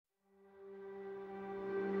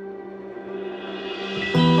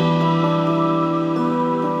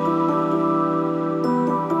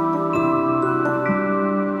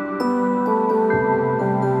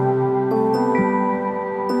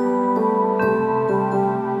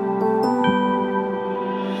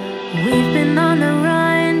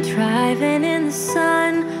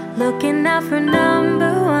looking out for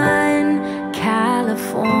number one.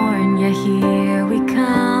 California, here we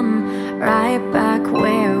come, right back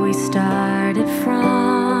where we started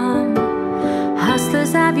from.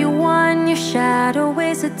 Hustlers, have you won? Your shadow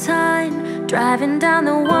weighs a ton, driving down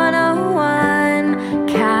the 101.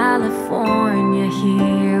 California,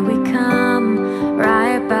 here we come,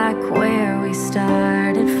 right back where we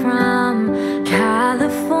started from.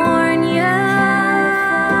 California.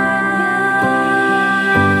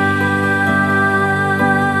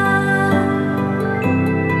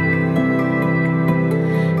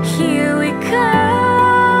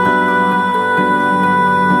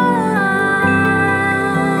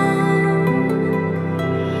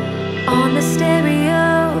 On the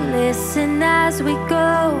stereo, listen as we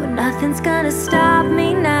go. Nothing's gonna stop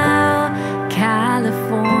me now.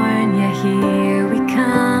 California, here we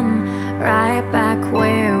come, right back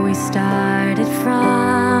where we started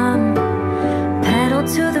from. Pedal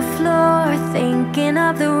to the floor, thinking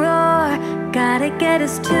of the roar. Gotta get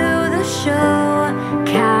us to the show.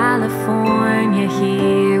 California, here